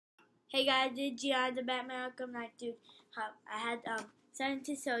Hey guys, this is Gian the Batman Arkham Knight Dude. I had something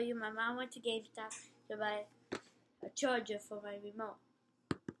to show you. My mom went to GameStop to buy a charger for my remote.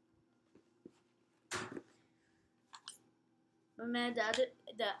 Remember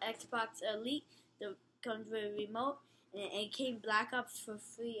the Xbox Elite that comes with a remote, and it came Black Ops for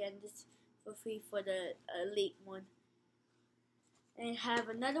free, and this for free for the Elite one. And have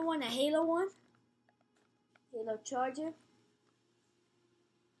another one, a Halo one, Halo charger.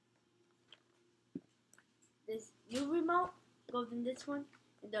 This new remote goes in this one,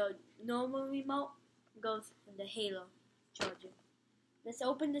 and the normal remote goes in the Halo charger. Let's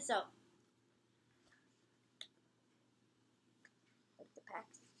open this up. Like the pack.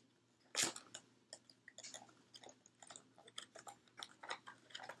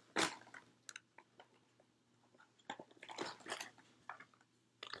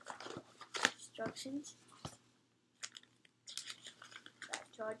 Instructions. That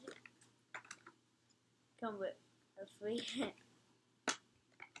charger. Come with a free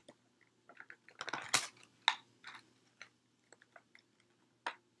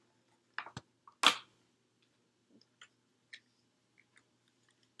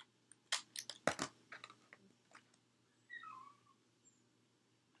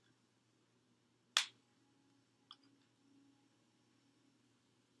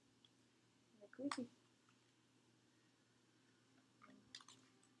creepy.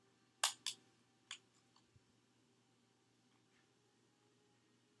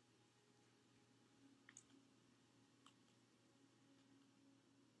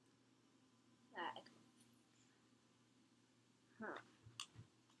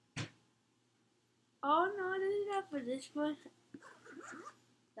 Oh no, this is not for this one.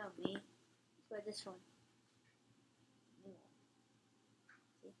 Not me. It's for this one.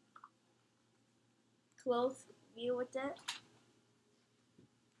 Close view with that.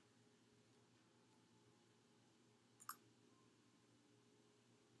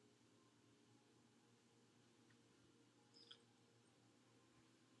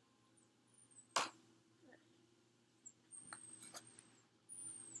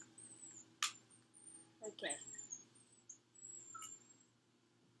 Okay.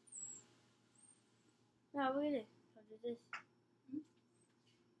 Now look at it. How does this?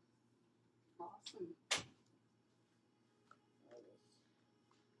 Awesome.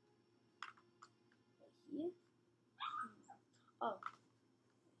 Right here. Oh.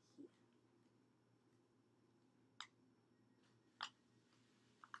 Here.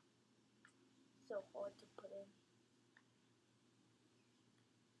 So hard to put in.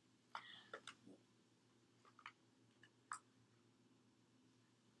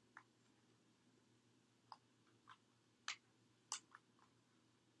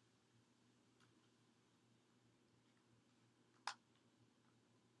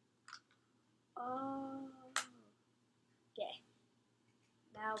 Oh. Okay.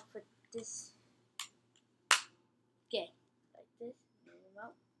 Now put this. Okay. Like this. Move them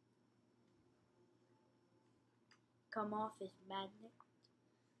out. Come off his magnet.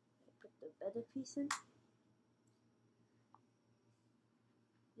 Put the better piece in.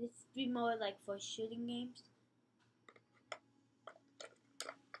 This would be more like for shooting games.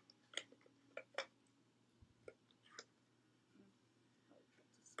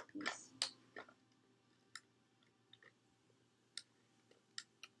 This piece.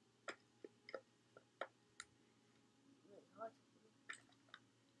 Really hard.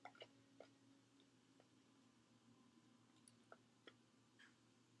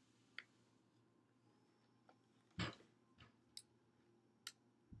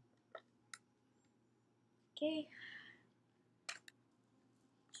 Okay.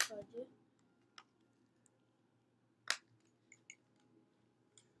 Charger.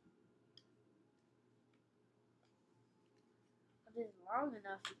 If it's long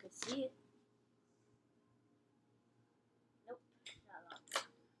enough, you can see it. Nope, not long enough.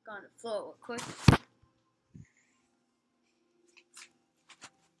 Go on the floor real quick.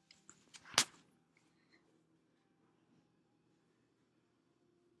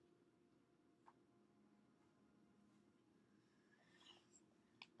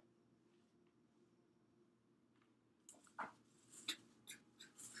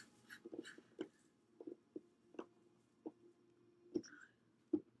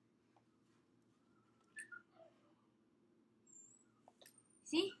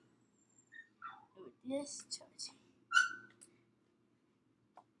 See? With this charge.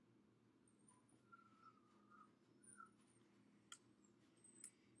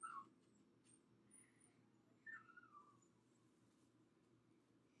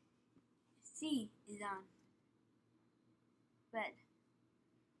 C is on red.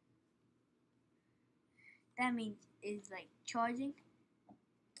 that means is like charging.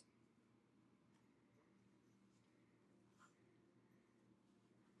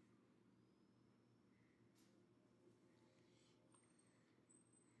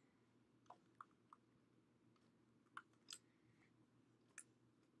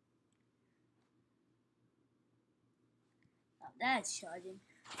 Now that's charging.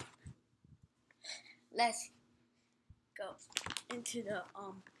 Let's go into the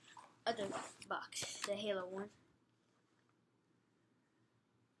other box, the Halo one.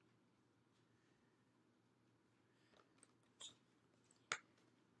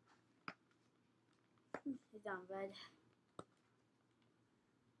 It's on red.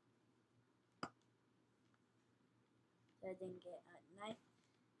 So I didn't get a knife.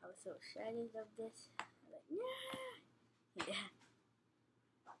 I was so excited of this. I was like, yeah. Yeah.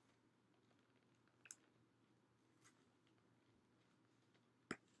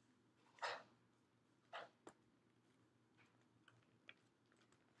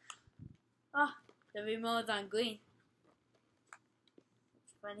 Oh, the remote's on green.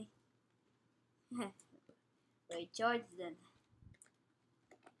 It's funny. Wait, charge then.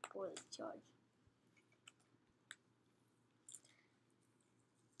 Fully charged.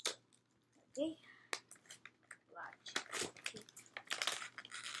 Okay. Watch. Okay.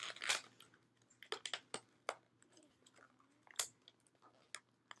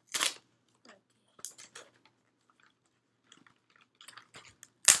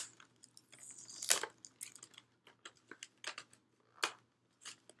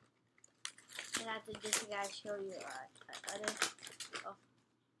 And after this, I gotta show you other. Oh,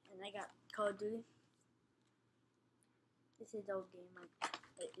 and I got Call of Duty. This is the old game.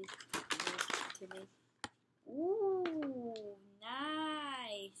 It is new to me. Ooh,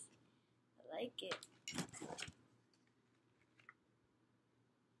 nice. I like it.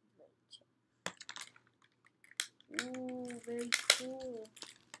 Ooh, very cool.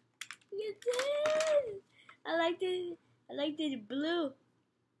 Look at this. I like this. I like this blue.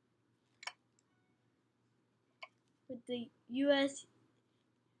 With the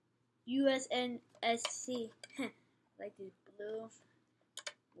USNSC. I like this blue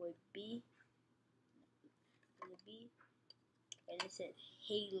with B. With a B. And it said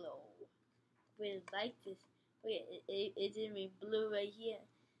Halo. I really like this. Wait, it's in blue right here.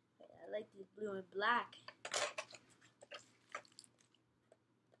 I like this blue and black.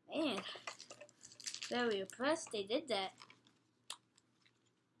 Man, very impressed they did that.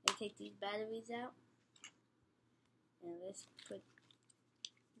 I take these batteries out. And let's put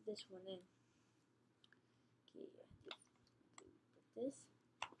this one in. Okay, put this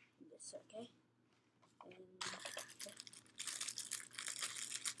and this, okay? And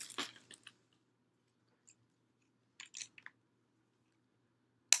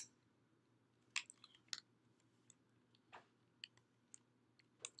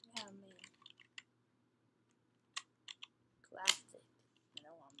yeah, man, plastic. I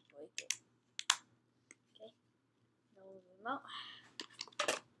don't want to break it. Okay, no remote.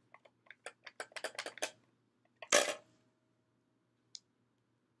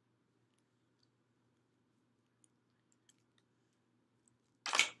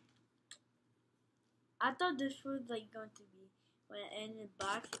 I thought this was like going to be when it in the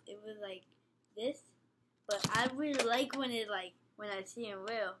box. It was like this, but I really like when I see it in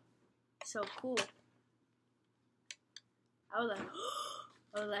real. So cool. I was like,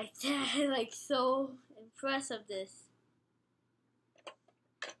 I was like that, like so impressed of this.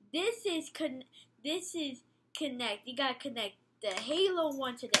 This is connect. You gotta connect the Halo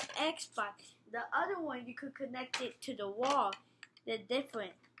one to the Xbox. The other one you could connect it to the wall. They're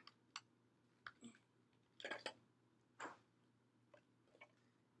different.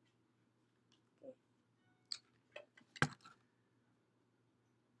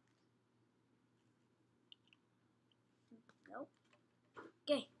 Nope.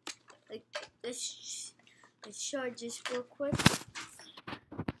 Okay. Like let's charge this real quick.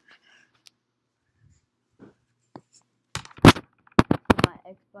 My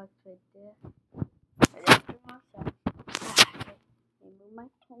Xbox right there. Right after myself. Okay. Move my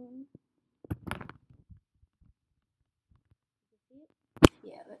phone. You see it?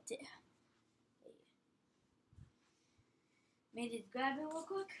 Yeah, right there. May I just grab it real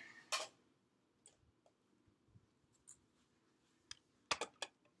quick?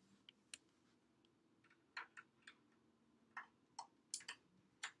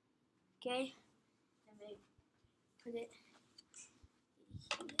 Okay, and then put it here.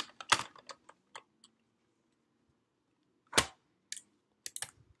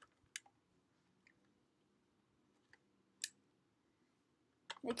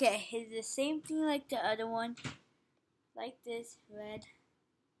 Okay, it's the same thing like the other one. Like this, red.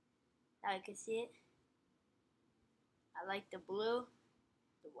 Now you can see it. I like the blue,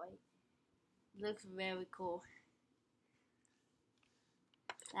 the white. It looks very cool.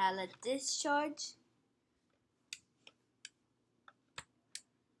 Now let this charge.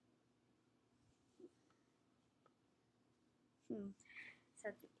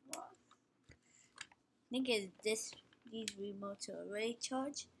 Something wrong. I think it's these remotes are already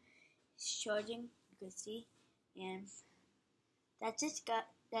charged. It's charging, you can see. And that's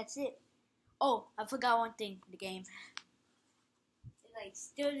it. Oh, I forgot one thing, the game. It's like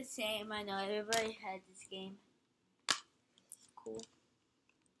still the same. I know everybody has this game. Cool.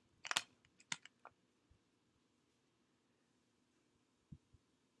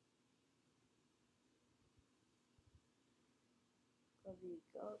 There it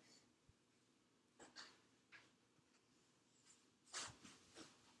goes.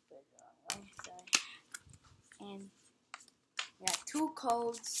 And we got 2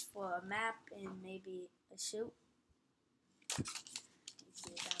 codes for a map and maybe a shoot. You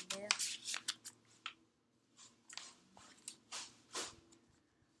see it down there.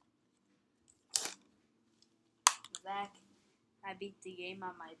 Back, I beat the game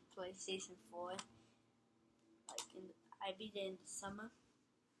on my PlayStation 4. I beat it in the summer.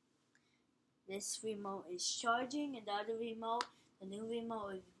 This remote is charging, and the other remote, the new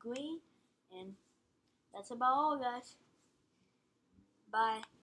remote, is green. And that's about all, guys. Bye.